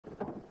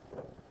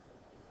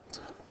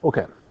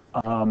Okay,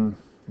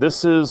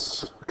 this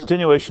is a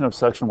continuation of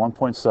section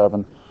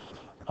 1.7,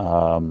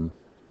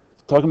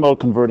 talking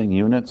about converting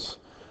units.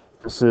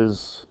 This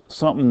is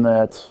something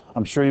that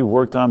I'm sure you've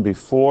worked on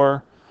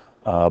before,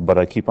 but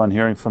I keep on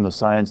hearing from the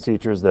science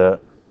teachers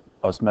that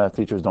us math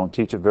teachers don't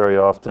teach it very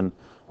often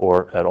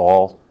or at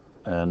all,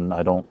 and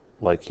I don't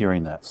like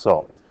hearing that.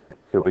 So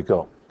here we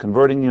go,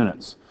 converting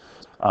units.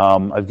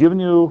 I've given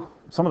you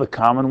some of the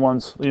common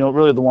ones,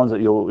 really the ones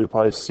that you'll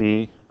probably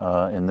see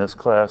in this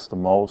class the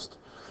most.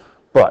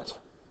 But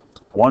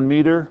 1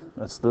 meter,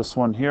 that's this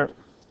one here.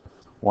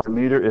 1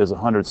 meter is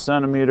 100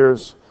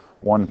 centimeters.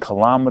 1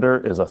 kilometer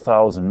is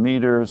 1,000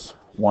 meters.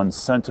 1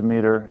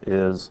 centimeter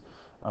is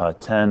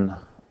 10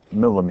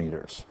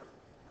 millimeters.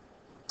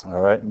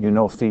 All right,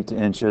 feet to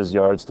inches,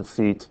 yards to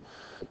feet.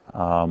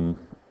 A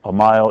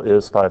mile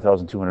is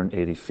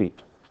 5,280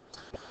 feet.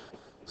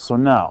 So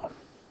now,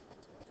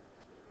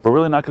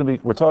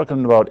 we're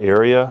talking about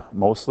area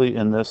mostly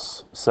in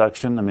this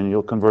section. I mean,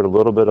 you'll convert a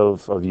little bit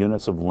of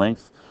units of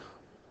length,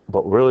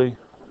 but really,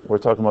 we're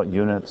talking about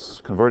units,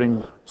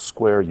 converting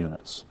square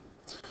units.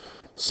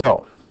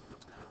 So,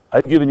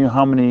 I've given you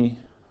how many,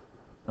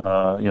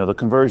 the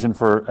conversion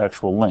for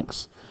actual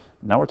lengths.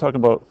 Now we're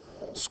talking about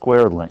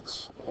square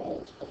lengths.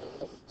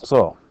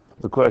 So,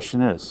 the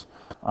question is,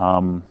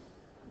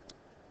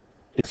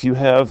 if you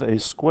have a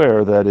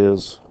square that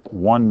is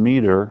 1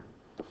 meter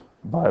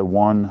by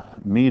 1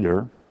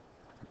 meter,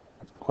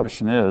 the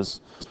question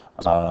is,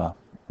 the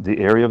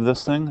area of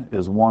this thing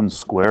is 1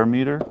 square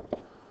meter.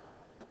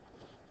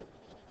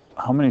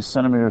 How many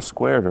centimeters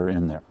squared are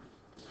in there?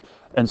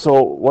 And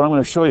so what I'm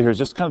going to show you here is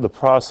just kind of the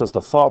process,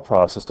 the thought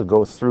process to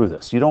go through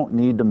this. You don't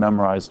need to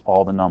memorize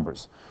all the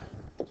numbers.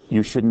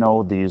 You should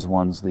know these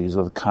ones. These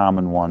are the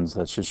common ones.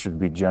 That should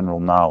be general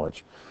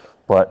knowledge.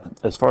 But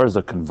as far as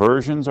the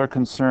conversions are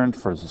concerned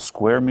for the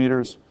square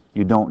meters,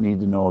 you don't need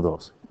to know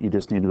those. You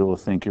just need to be able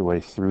to think your way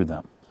through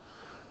them.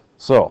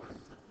 So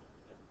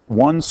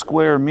 1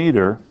 square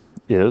meter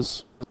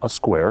is a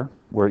square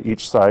where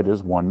each side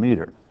is 1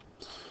 meter.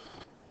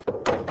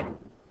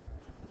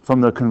 From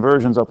the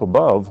conversions up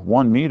above,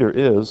 1 meter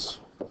is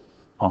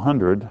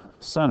 100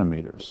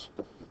 centimeters.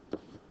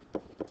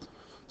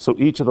 So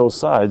each of those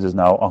sides is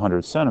now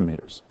 100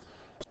 centimeters.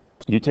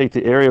 You take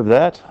the area of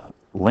that,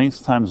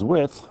 length times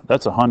width,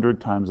 that's 100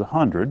 times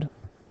 100,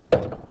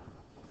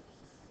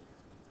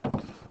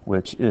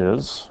 which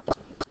is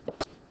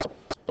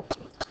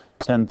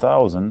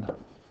 10,000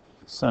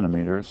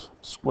 centimeters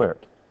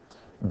squared.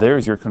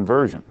 There's your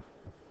conversion.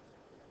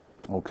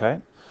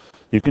 Okay?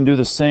 You can do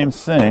the same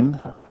thing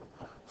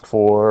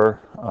for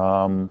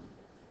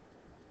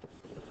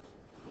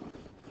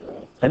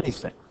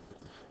anything.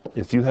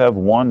 If you have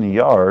 1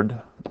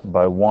 yard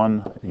by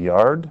 1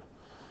 yard,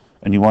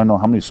 and you want to know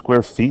how many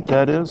square feet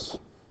that is,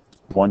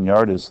 1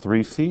 yard is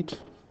 3 feet.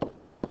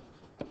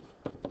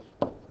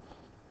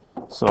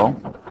 So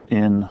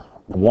in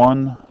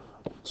 1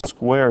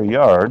 square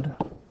yard,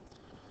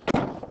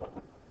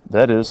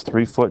 that is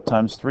 3 foot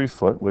times 3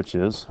 foot, which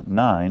is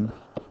 9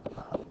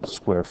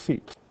 square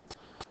feet.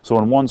 So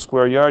in 1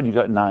 square yard, you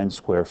got 9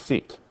 square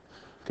feet.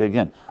 Okay,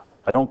 again,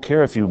 I don't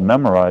care if you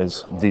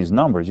memorize these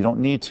numbers. You don't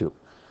need to.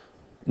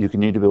 You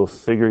need to be able to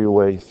figure your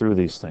way through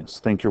these things.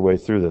 Think your way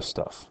through this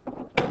stuff.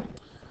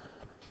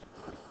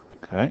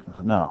 Okay,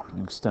 now,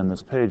 extend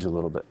this page a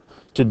little bit.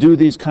 To do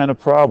these kind of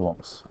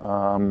problems,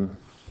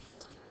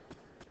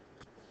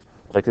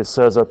 like it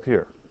says up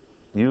here,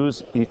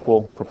 use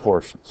equal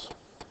proportions.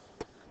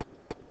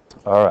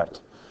 All right.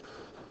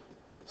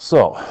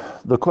 So,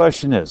 the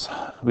question is,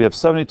 we have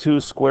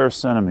 72 square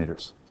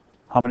centimeters.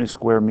 How many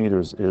square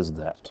meters is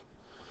that?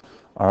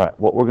 All right,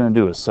 what we're going to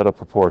do is set up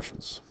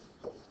proportions.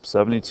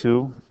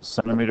 72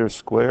 centimeters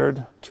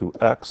squared to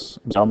X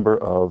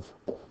number of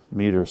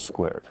meters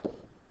squared.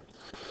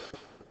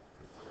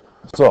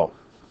 So,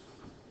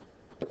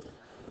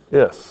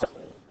 if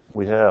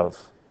we have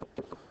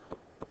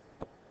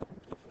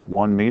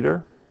 1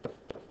 meter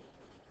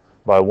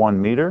by 1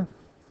 meter,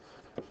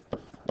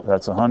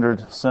 that's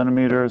 100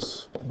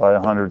 centimeters by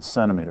 100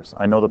 centimeters.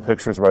 I know the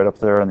picture's right up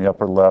there in the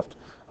upper left.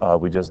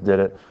 We just did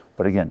it.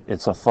 But again,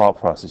 it's a thought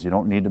process. You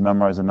don't need to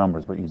memorize the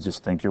numbers, but you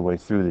just think your way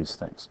through these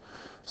things.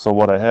 So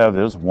what I have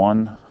is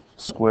 1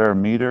 square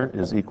meter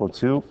is equal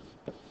to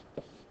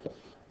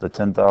the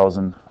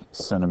 10,000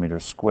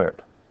 centimeters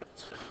squared.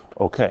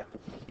 Okay,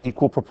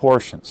 equal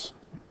proportions.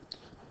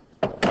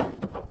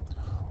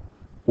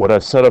 What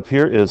I've set up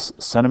here is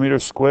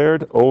centimeters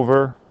squared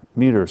over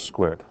meters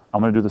squared.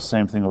 I'm going to do the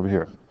same thing over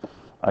here.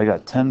 I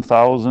got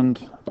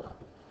 10,000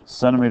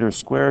 centimeters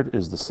squared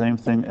is the same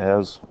thing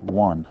as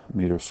 1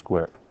 meter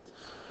squared.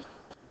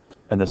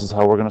 And this is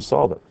how we're going to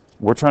solve it.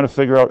 We're trying to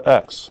figure out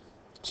x.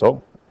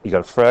 So you got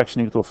a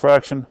fraction equal to a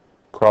fraction,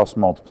 cross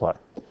multiply.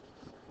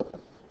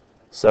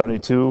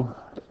 72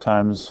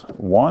 times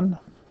 1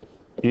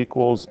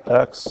 equals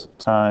x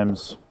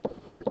times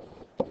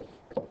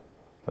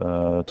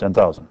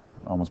 10,000.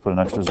 Almost put an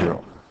extra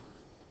 0.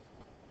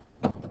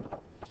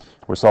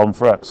 We're solving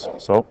for x,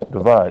 so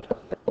divide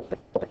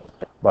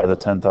by the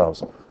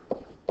 10,000.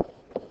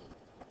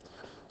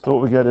 So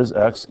what we get is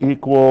x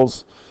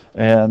equals,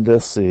 and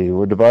let's see,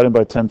 we're dividing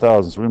by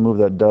 10,000, so we move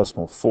that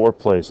decimal 4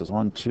 places.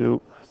 1,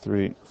 2,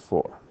 3,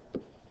 4.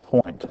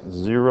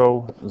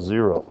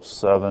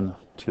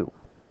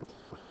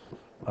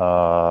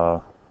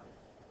 0.0072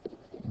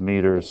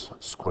 meters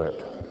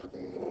squared.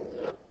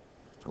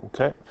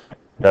 Okay,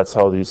 that's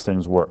how these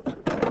things work.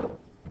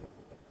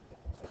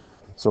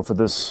 So for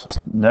this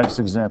next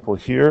example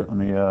here, let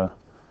me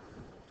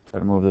try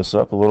to move this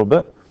up a little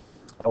bit.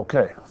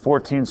 Okay,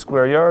 14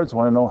 square yards.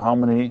 Want to know how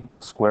many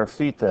square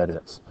feet that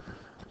is.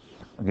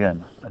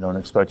 Again, I don't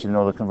expect you to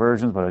know the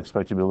conversions, but I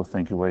expect you to be able to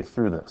think your way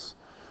through this.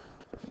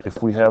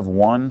 If we have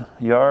 1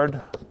 yard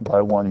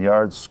by 1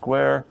 yard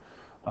square,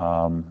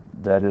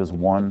 that is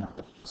 1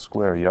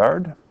 square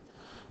yard.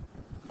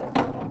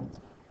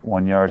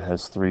 1 yard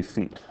has 3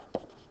 feet.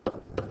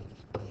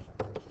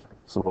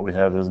 So what we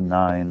have is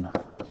 9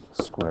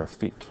 square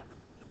feet.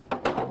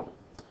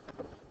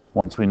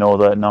 Once we know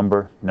that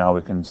number, now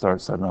we can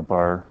start setting up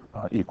our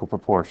equal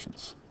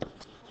proportions.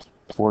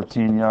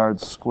 14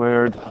 yards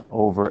squared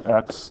over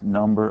x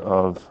number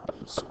of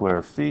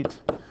square feet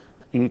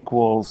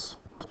equals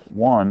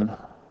 1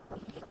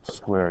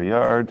 square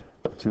yard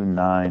to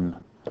 9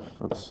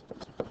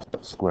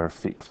 square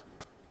feet.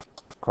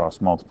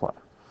 Cross multiply.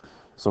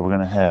 So we're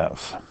going to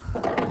have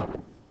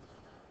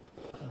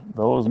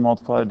those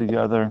multiplied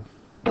together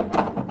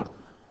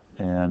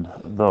and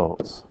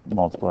those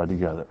multiplied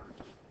together.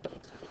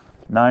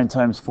 9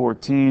 times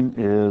 14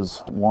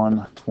 is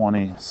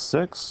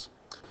 126.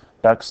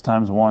 X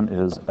times 1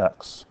 is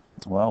x.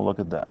 Well, look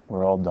at that.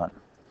 We're all done.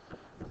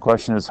 The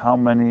question is how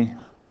many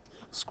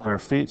square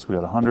feet? So we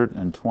got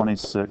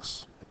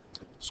 126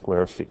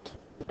 square feet.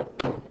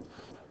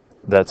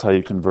 That's how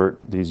you convert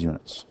these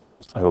units.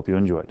 I hope you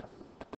enjoyed.